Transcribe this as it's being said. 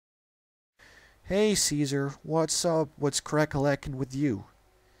Hey, Caesar, what's up? What's crack-a-lackin' with you?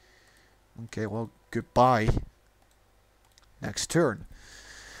 Okay, well, goodbye. Next turn.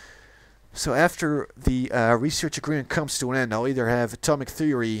 So after the research agreement comes to an end, I'll either have atomic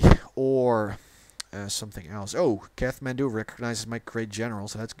theory or something else. Oh, Kathmandu recognizes my great general,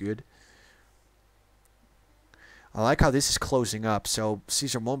 so that's good. I like how this is closing up, so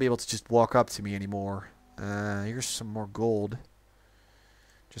Caesar won't be able to just walk up to me anymore. Here's some more gold.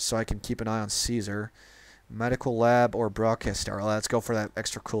 Just so I can keep an eye on Caesar. Medical lab or broadcast tower. Let's go for that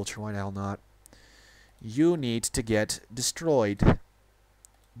extra culture. Why the hell not? You need to get destroyed.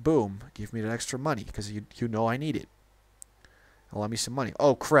 Boom. Give me that extra money, because you know I need it. Allow me some money.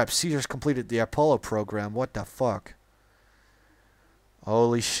 Oh, crap. Caesar's completed the Apollo program. What the fuck?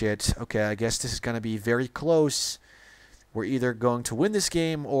 Holy shit. Okay, I guess this is going to be very close. We're either going to win this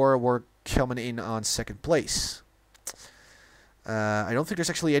game or we're coming in on second place. I don't think there's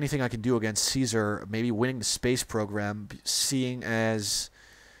actually anything I can do against Caesar. Maybe winning the space program, seeing as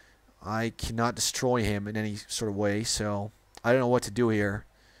I cannot destroy him in any sort of way. So, I don't know what to do here.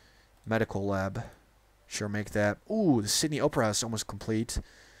 Medical lab. Sure, make that. Ooh, the Sydney Opera House is almost complete.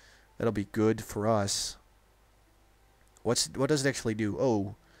 That'll be good for us. What does it actually do?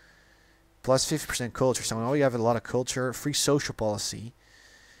 Oh, plus 50% culture. So now we have a lot of culture. Free social policy.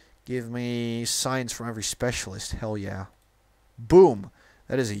 Give me science from every specialist. Hell yeah. Boom.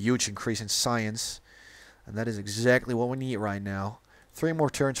 That is a huge increase in science. And that is exactly what we need right now. 3 more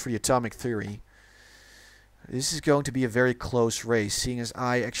turns for the atomic theory. This is going to be a very close race. Seeing as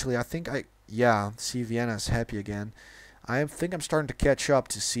yeah, see Vienna's happy again. I think I'm starting to catch up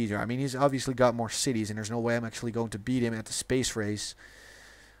to Caesar. I mean, he's obviously got more cities, and there's no way I'm actually going to beat him at the space race.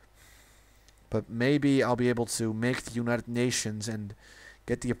 But maybe I'll be able to make the United Nations and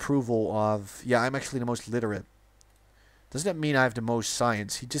get the approval of... Yeah, I'm actually the most literate. Doesn't that mean I have the most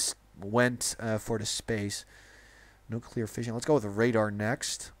science? He just went for the space. Nuclear fission. Let's go with the radar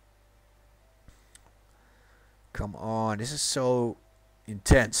next. Come on. This is so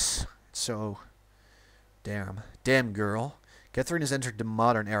intense. So... Damn, girl. Catherine has entered the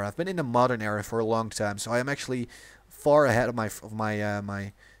modern era. I've been in the modern era for a long time, so I am actually far ahead of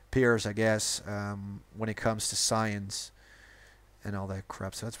my peers, I guess, when it comes to science and all that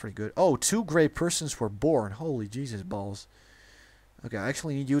crap. So that's pretty good. Oh, 2 great persons were born. Holy Jesus balls. Okay, I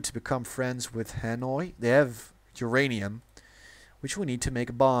actually need you to become friends with Hanoi. They have uranium, which we need to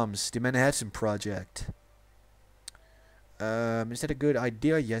make bombs. The Manhattan Project. Is that a good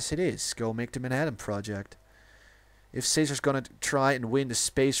idea? Yes, it is. Go make the Manhattan Project. If Caesar's gonna try and win the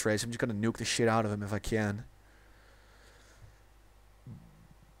space race, I'm just gonna nuke the shit out of him if I can.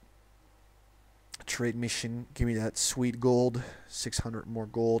 Trade mission. Give me that sweet gold. 600 more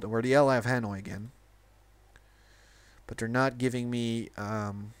gold. And we're the ally of Hanoi again. But they're not giving me...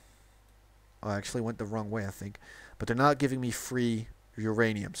 I actually went the wrong way, I think. But they're not giving me free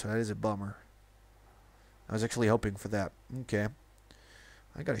uranium, so that is a bummer. I was actually hoping for that. Okay.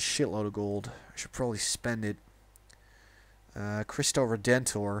 I got a shitload of gold. I should probably spend it. Christo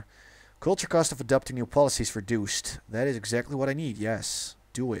Redentor. Culture cost of adopting new policies reduced. That is exactly what I need. Yes.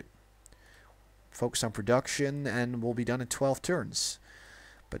 Do it. Focus on production and we'll be done in 12 turns.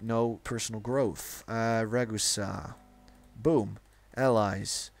 But no personal growth. Ragusa. Boom.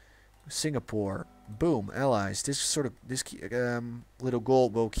 Allies. Singapore. Boom. Allies. This little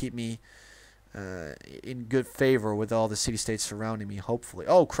gold will keep me in good favor with all the city-states surrounding me, hopefully.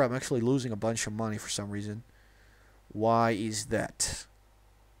 Oh, crap, I'm actually losing a bunch of money for some reason. Why is that?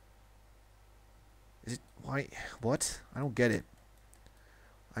 Is it... Why? What? I don't get it.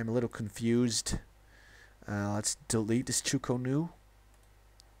 I'm a little confused. Let's delete this Chukonu.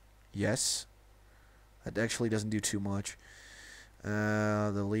 Yes. That actually doesn't do too much.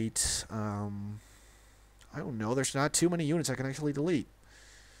 Delete. I don't know. There's not too many units I can actually delete.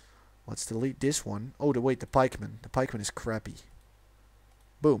 Let's delete this one. Oh, wait, the pikeman. The pikeman is crappy.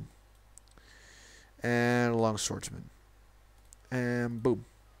 Boom. And long swordsman. And boom.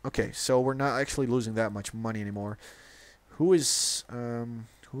 Okay, so we're not actually losing that much money anymore. Who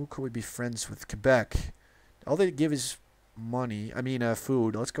could we be friends with? Quebec. All they give is money. I mean,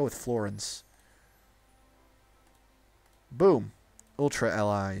 food. Let's go with Florence. Boom. Ultra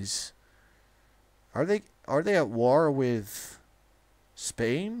allies. Are they at war with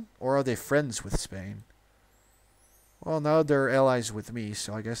Spain? Or are they friends with Spain? Well, now they're allies with me,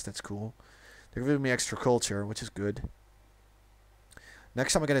 so I guess that's cool. They're giving me extra culture, which is good.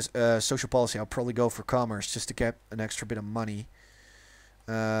 Next time I get a social policy, I'll probably go for commerce just to get an extra bit of money.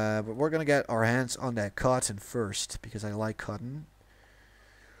 But we're going to get our hands on that cotton first, because I like cotton.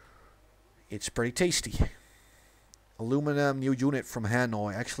 It's pretty tasty. Aluminum, new unit from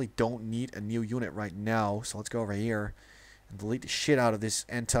Hanoi. I actually don't need a new unit right now, so let's go over here and delete the shit out of this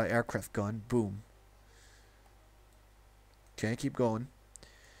anti-aircraft gun. Boom. Okay, keep going.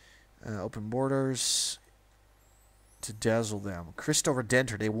 Open borders to dazzle them. Crystal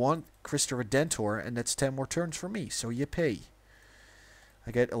Redentor. They want Crystal Redentor, and that's 10 more turns for me, so you pay. I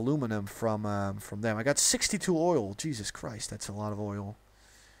get aluminum from them. I got 62 oil. Jesus Christ, that's a lot of oil.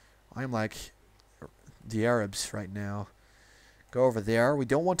 I'm like the Arabs right now. Go over there. We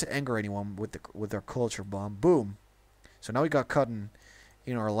don't want to anger anyone with our culture bomb. Boom. So now we got cotton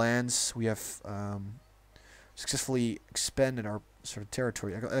in our lands. We have successfully expanded our sort of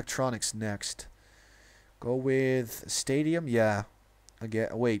territory. I got electronics next. Go with stadium. Yeah.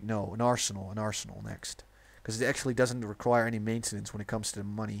 Wait, no, an arsenal. An arsenal next. Because it actually doesn't require any maintenance when it comes to the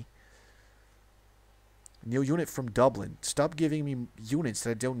money. New unit from Dublin. Stop giving me units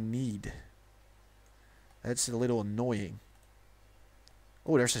that I don't need. That's a little annoying.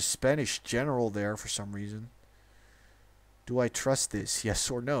 Oh, there's a Spanish general there for some reason. Do I trust this? Yes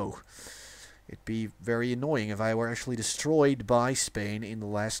or no? It'd be very annoying if I were actually destroyed by Spain in the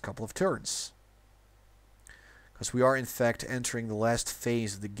last couple of turns. Because we are in fact entering the last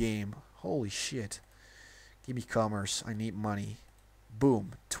phase of the game. Holy shit. Give me commerce. I need money.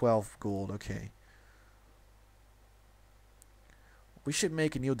 Boom. 12 gold. Okay. We should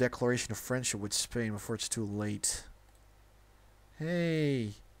make a new declaration of friendship with Spain before it's too late.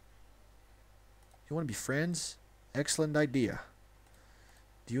 Hey. You want to be friends? Excellent idea.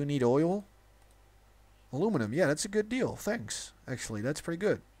 Do you need oil? Aluminum. Yeah, that's a good deal. Thanks. Actually, that's pretty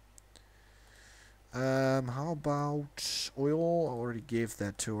good. How about oil? I already gave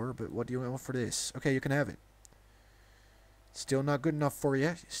that to her, but what do you want for this? Okay, you can have it. Still not good enough for you,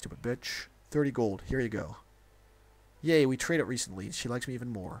 you stupid bitch. 30 gold. Here you go. Yay, we traded recently. She likes me even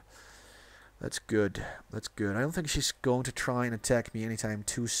more. That's good. That's good. I don't think she's going to try and attack me anytime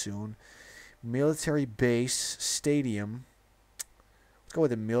too soon. Military base, stadium. Let's go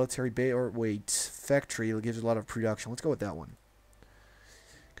with a military base, or wait, factory. It gives a lot of production. Let's go with that one.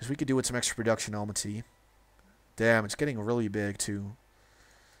 Because we could do with some extra production, Almaty. Damn, it's getting really big, too.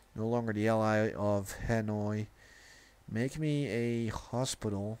 No longer the ally of Hanoi. Make me a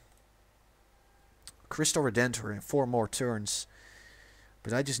hospital. Crystal Redentor in 4 more turns.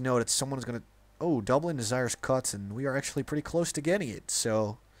 But I just know that someone's going to... Oh, Dublin desires cotton. We are actually pretty close to getting it.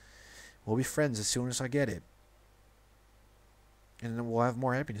 So, we'll be friends as soon as I get it. And then we'll have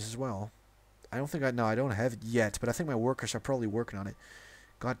more happiness as well. I don't think no, I don't have it yet. But I think my workers are probably working on it.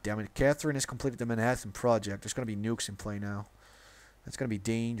 God damn it. Catherine has completed the Manhattan Project. There's going to be nukes in play now. That's going to be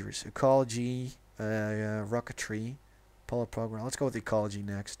dangerous. Ecology, rocketry, Apollo program. Let's go with ecology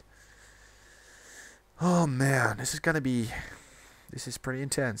next. Oh man, this is going to be... This is pretty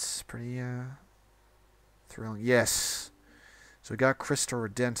intense. Pretty thrilling. Yes. So we got Crystal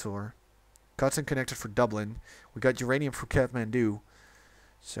Redentor. Cotton connected for Dublin. We got uranium for Kathmandu.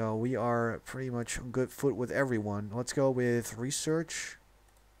 So we are pretty much on good foot with everyone. Let's go with research.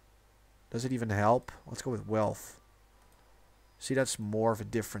 Does it even help? Let's go with wealth. See, that's more of a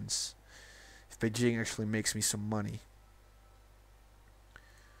difference. If Beijing actually makes me some money.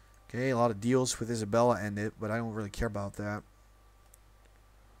 Okay, a lot of deals with Isabella ended, but I don't really care about that.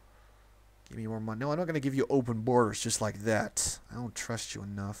 Give me more money. No, I'm not going to give you open borders just like that. I don't trust you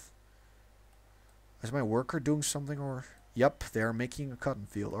enough. Is my worker doing something or... Yep, they're making a cotton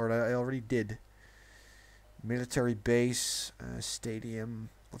field. Or I already did. Military base, stadium.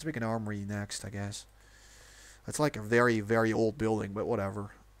 Let's make an armory next, I guess. That's like a very, very old building, but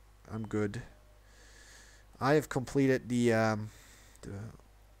whatever. I'm good. I have completed the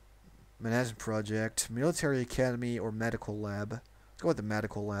Manhattan Project. Military Academy or Medical Lab. Let's go with the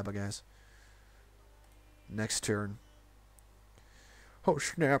Medical Lab, I guess. Next turn. Oh,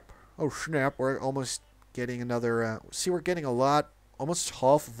 snap. Oh, snap. We're almost getting another... see, we're getting a lot... Almost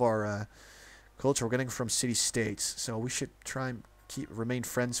half of our culture we're getting from city-states. So we should try and remain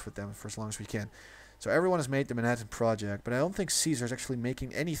friends with them for as long as we can. So everyone has made the Manhattan Project, but I don't think Caesar's actually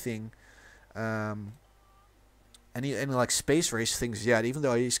making anything, any like space race things yet, even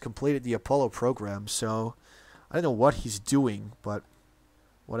though he's completed the Apollo program. So I don't know what he's doing, but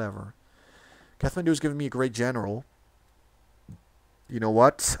whatever. Kathmandu is giving me a great general. You know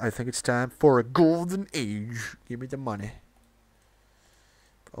what? I think it's time for a golden age. Give me the money.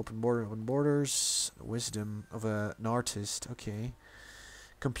 Open borders. Wisdom of an artist. Okay.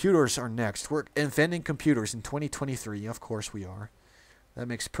 Computers are next. We're inventing computers in 2023. Of course we are. That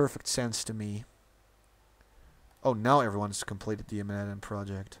makes perfect sense to me. Oh, now everyone's completed the Manhattan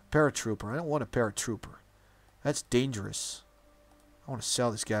Project. Paratrooper. I don't want a paratrooper. That's dangerous. I want to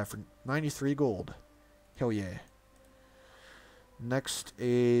sell this guy for 93 gold. Hell yeah. Next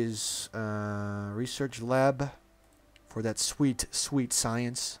is research lab for that sweet, sweet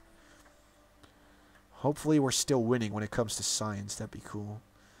science. Hopefully we're still winning when it comes to science. That'd be cool.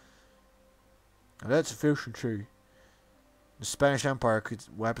 Now that's efficiency. The Spanish Empire could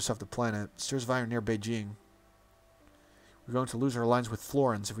wipe us off the planet. Stirs fire near Beijing. We're going to lose our alliance with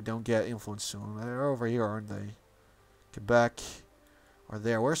Florence if we don't get influence soon. They're over here, aren't they? Quebec. Or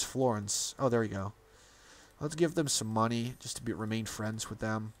there. Where's Florence? Oh, there we go. Let's give them some money just to remain friends with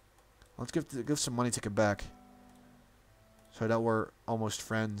them. Let's give some money to Quebec. So that we're almost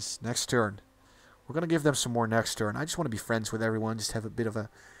friends. Next turn. We're going to give them some more next turn. I just want to be friends with everyone. Just have a bit of an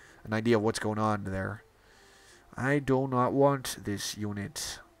idea of what's going on there. I do not want this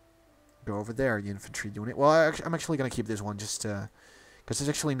unit. Go over there, the infantry unit. Well, I'm actually going to keep this one just because it's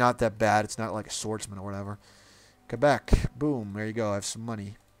actually not that bad. It's not like a swordsman or whatever. Quebec. Boom. There you go. I have some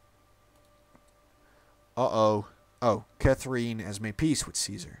money. Uh-oh. Oh, Catherine has made peace with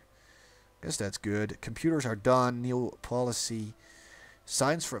Caesar. Guess that's good. Computers are done. New policy.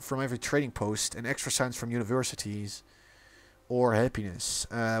 Signs from every trading post and extra signs from universities. Or happiness.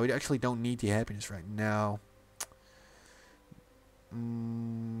 We actually don't need the happiness right now.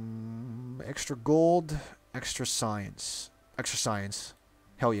 Extra gold. Extra science. Extra science.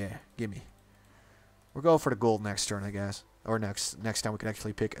 Hell yeah. Gimme. We'll go for the gold next turn, I guess. Or next time we can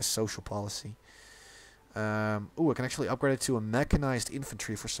actually pick a social policy. Ooh, I can actually upgrade it to a mechanized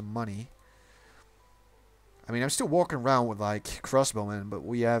infantry for some money. I mean, I'm still walking around with, like, crossbowmen, but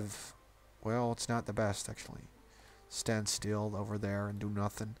we have... Well, it's not the best, actually. Stand still over there and do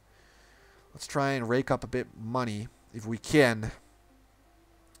nothing. Let's try and rake up a bit money, if we can.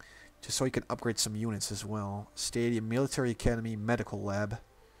 Just so we can upgrade some units as well. Stadium, Military Academy, Medical Lab.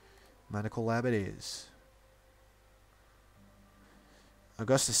 Medical Lab it is.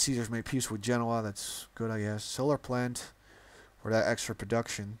 Augustus Caesar's made peace with Genoa. That's good, I guess. Solar plant for that extra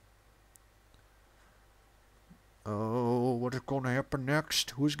production. Oh, what is going to happen next?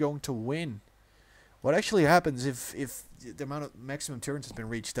 Who's going to win? What actually happens if the amount of maximum turns has been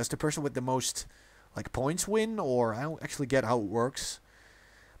reached? Does the person with the most like points win? Or I don't actually get how it works.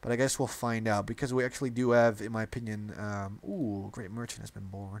 But I guess we'll find out. Because we actually do have, in my opinion... ooh, great merchant has been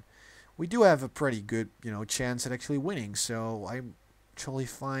born. We do have a pretty good, chance at actually winning. So I'm actually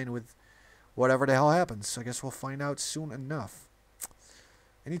fine with whatever the hell happens. I guess we'll find out soon enough.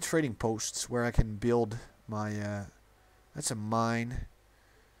 Any trading posts where I can build my... that's a mine.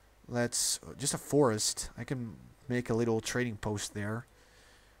 That's just a forest. I can make a little trading post there.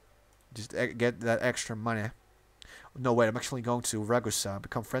 Just get that extra money. No, wait, I'm actually going to Ragusa.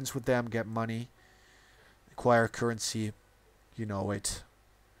 Become friends with them, get money. Acquire currency. You know it.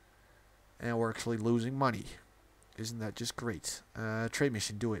 And we're actually losing money. Isn't that just great? Trade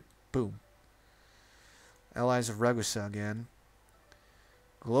mission, do it. Boom. Allies of Ragusa again.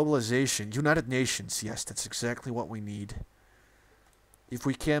 Globalization. United Nations. Yes, that's exactly what we need. If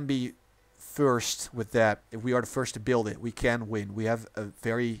we can be first with that, if we are the first to build it, we can win. We have a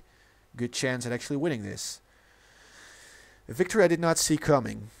very good chance at actually winning this. A victory I did not see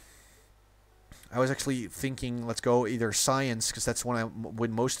coming. I was actually thinking, let's go either science, because that's when I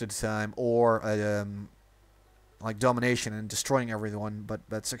win most of the time, or like domination and destroying everyone, but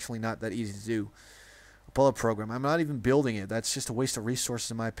that's actually not that easy to do. Apollo program. I'm not even building it. That's just a waste of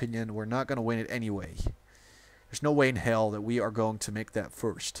resources in my opinion. We're not going to win it anyway. There's no way in hell that we are going to make that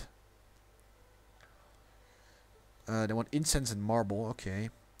first. They want incense and marble. Okay.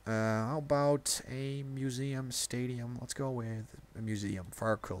 How about a museum, stadium? Let's go with a museum for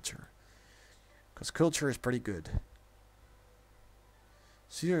our culture. Because culture is pretty good.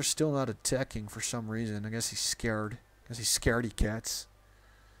 Caesar's still not attacking for some reason. I guess he's scared. I guess he's scaredy cats.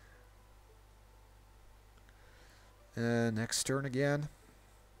 Next turn again.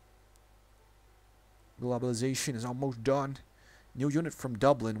 Globalization is almost done. New unit from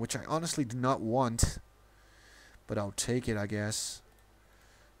Dublin, which I honestly do not want. But I'll take it, I guess.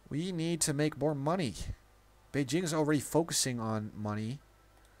 We need to make more money. Beijing is already focusing on money.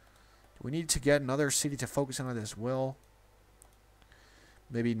 We need to get another city to focus on it as well.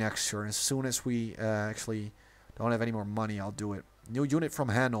 Maybe next turn. As soon as we actually don't have any more money, I'll do it. New unit from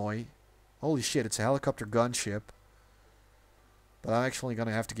Hanoi. Holy shit, it's a helicopter gunship. But I'm actually going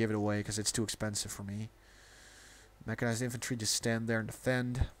to have to give it away because it's too expensive for me. Mechanized infantry, just stand there and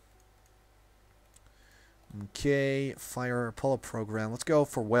defend. Okay, fire Apollo program. Let's go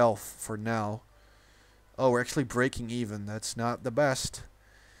for wealth for now. Oh, we're actually breaking even. That's not the best.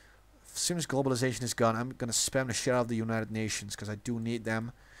 As soon as globalization is gone, I'm going to spam the shit out of the United Nations because I do need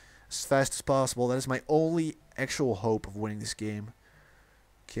them as fast as possible. That is my only actual hope of winning this game.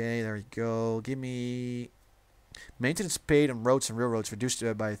 Okay, there we go. Give me Maintenance paid on roads and railroads reduced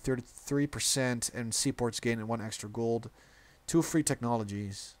by 33%, and seaports gained 1 extra gold. 2 free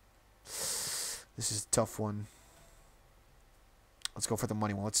technologies. This is a tough one. Let's go for the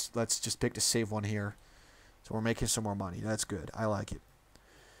money one. Let's just pick the save one here. So we're making some more money. That's good. I like it.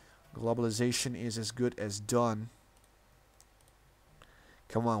 Globalization is as good as done.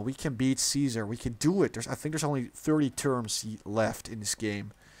 Come on, we can beat Caesar. We can do it. I think there's only 30 terms left in this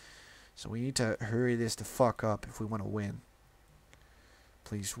game. So we need to hurry this the fuck up if we want to win.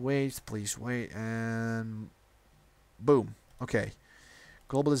 Please wait, and boom. Okay.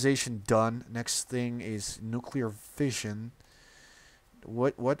 Globalization done. Next thing is nuclear fission.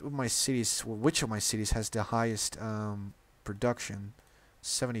 What of my cities, well, which of my cities has the highest production?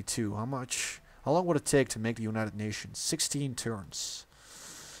 72. How long would it take to make the United Nations? 16 turns.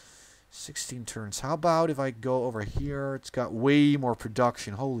 16 turns. How about if I go over here? It's got way more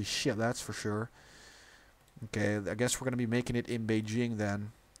production. Holy shit, that's for sure. Okay, I guess we're going to be making it in Beijing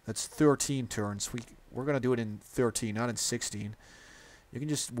then. That's 13 turns. We're going to do it in 13, not in 16. You can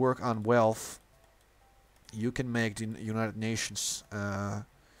just work on wealth. You can make the United Nations. I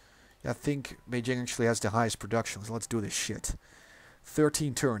think Beijing actually has the highest production, so let's do this shit.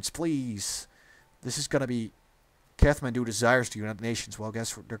 13 turns, please. This is going to be... Kathmandu desires the United Nations. Well, I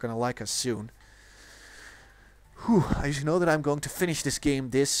guess they're going to like us soon. Whew, I just know that I'm going to finish this game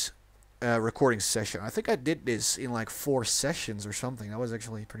this recording session. I think I did this in like 4 sessions or something. That was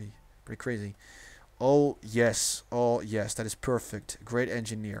actually pretty crazy. Oh, yes. Oh, yes. That is perfect. Great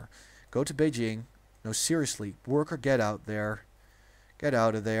engineer. Go to Beijing. No, seriously. Worker, get out there. Get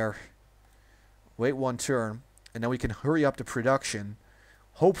out of there. Wait 1 turn. And then we can hurry up the production.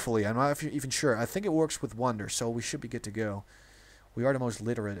 Hopefully, I'm not even sure. I think it works with Wonder, so we should be good to go. We are the most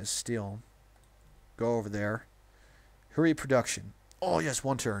literate as still. Go over there. Hurry production. Oh, yes,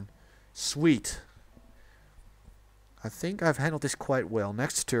 1 turn. Sweet. I think I've handled this quite well.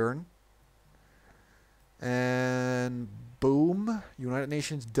 Next turn. And boom. United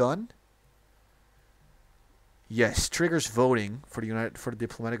Nations done. Yes, triggers voting for the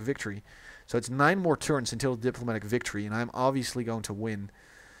diplomatic victory. So it's 9 more turns until diplomatic victory, and I'm obviously going to win.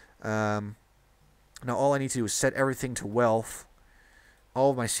 Now all I need to do is set everything to wealth. All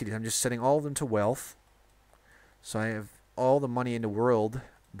of my cities, I'm just setting all of them to wealth. So I have all the money in the world.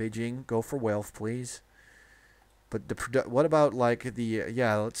 Beijing, go for wealth, please. But what about like the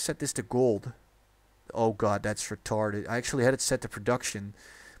yeah? Let's set this to gold. Oh god, that's retarded. I actually had it set to production,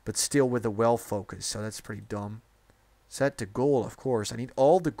 but still with the wealth focus. So that's pretty dumb. Set to gold, of course. I need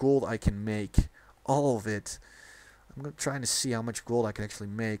all the gold I can make. All of it. I'm trying to see how much gold I can actually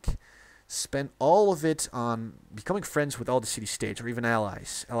make. Spend all of it on becoming friends with all the city-states, or even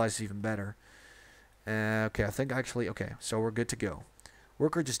allies. Allies is even better. Okay, I think actually... Okay, so we're good to go.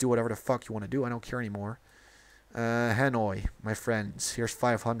 Worker, just do whatever the fuck you want to do. I don't care anymore. Hanoi, my friends. Here's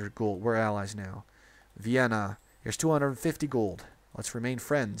 500 gold. We're allies now. Vienna. Here's 250 gold. Let's remain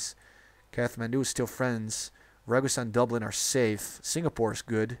friends. Kathmandu is still friends. Ragusa and Dublin are safe. Singapore is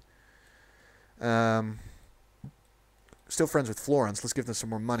good. Still friends with Florence. Let's give them some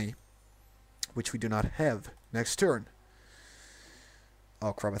more money, which we do not have. Next turn.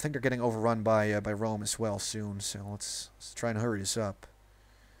 Oh crap! I think they're getting overrun by Rome as well soon. So let's try and hurry this up.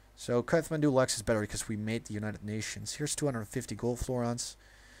 So Kathmandu Lex is better because we made the United Nations. Here's 250 gold Florence.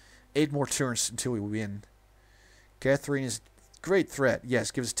 8 more turns until we win. Catherine is a great threat. Yes,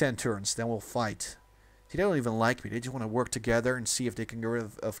 give us 10 turns. Then we'll fight. They don't even like me. They just want to work together and see if they can get rid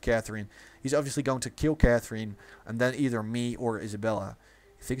of Catherine. He's obviously going to kill Catherine, and then either me or Isabella.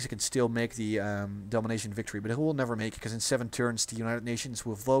 He thinks he can still make the domination victory, but he will never make it, because in 7 turns the United Nations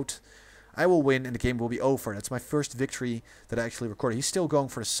will vote. I will win, and the game will be over. That's my first victory that I actually recorded. He's still going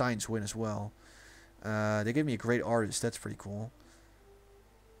for the science win as well. They gave me a great artist. That's pretty cool.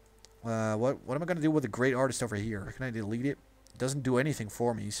 What am I going to do with a great artist over here? Can I delete it? It doesn't do anything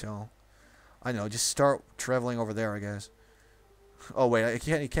for me, so... I know, just start traveling over there, I guess. Oh, wait, I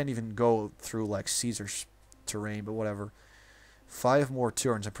can't even go through, like, Caesar's terrain, but whatever. 5 more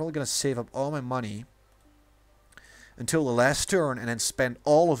turns. I'm probably going to save up all my money until the last turn and then spend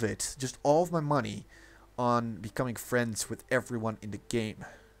all of it, just all of my money, on becoming friends with everyone in the game.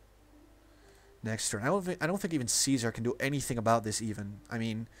 Next turn. I don't think even Caesar can do anything about this, even. I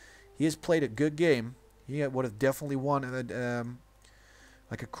mean, he has played a good game. He would have definitely won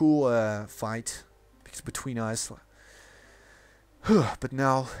like a cool fight between us. But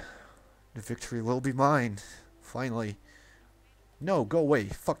now, the victory will be mine. Finally. No, go away.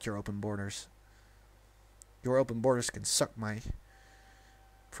 Fuck your open borders. Your open borders can suck my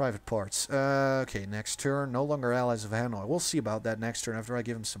private parts. Okay, next turn. No longer allies of Hanoi. We'll see about that next turn after I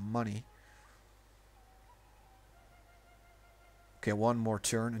give him some money. Okay, one more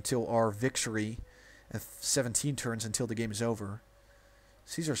turn until our victory. And 17 turns until the game is over.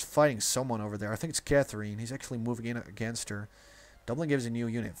 Caesar's fighting someone over there. I think it's Catherine. He's actually moving in against her. Dublin gives a new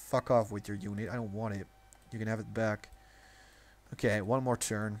unit. Fuck off with your unit. I don't want it. You can have it back. Okay, one more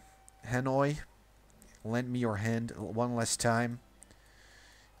turn. Hanoi, lend me your hand one last time.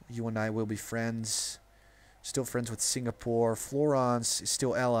 You and I will be friends. Still friends with Singapore. Florence is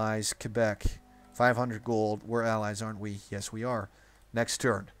still allies. Quebec, 500 gold. We're allies, aren't we? Yes, we are. Next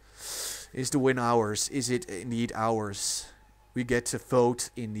turn. Is the win ours? Is it indeed ours? We get to vote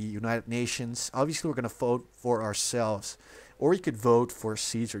in the United Nations. Obviously, we're going to vote for ourselves. Or we could vote for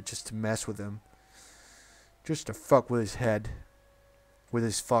Caesar just to mess with him. Just to fuck with his head. With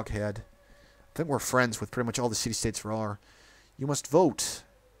his fuck head. I think we're friends with pretty much all the city-states there are. You must vote.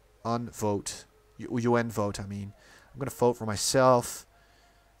 Unvote. UN vote, I mean. I'm going to vote for myself.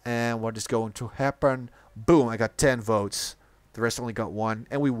 And what is going to happen? Boom, I got 10 votes. The rest only got 1.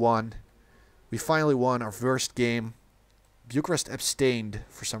 And we won. We finally won our first game. Bucharest abstained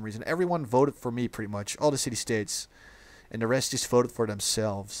for some reason. Everyone voted for me pretty much. All the city-states. And the rest just voted for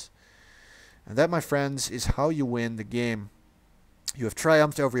themselves. And that, my friends, is how you win the game. You have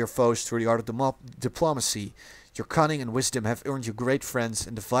triumphed over your foes through the art of diplomacy. Your cunning and wisdom have earned you great friends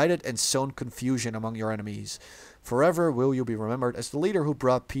and divided and sown confusion among your enemies. Forever will you be remembered as the leader who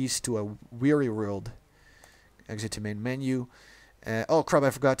brought peace to a weary world. Exit to main menu. Oh crap, I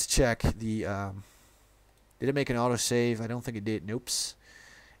forgot to check the... did it make an autosave? I don't think it did. Nope.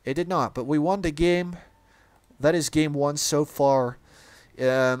 It did not, but we won the game. That is game 1 so far.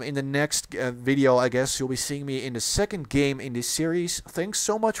 In the next video, I guess, you'll be seeing me in the second game in this series. Thanks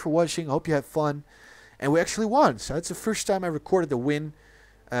so much for watching. Hope you had fun. And we actually won. So that's the first time I recorded the win.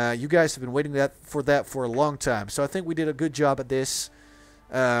 You guys have been waiting for that for a long time. So I think we did a good job at this.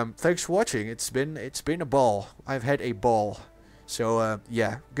 Thanks for watching. It's been a ball. I've had a ball. So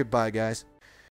yeah, goodbye guys.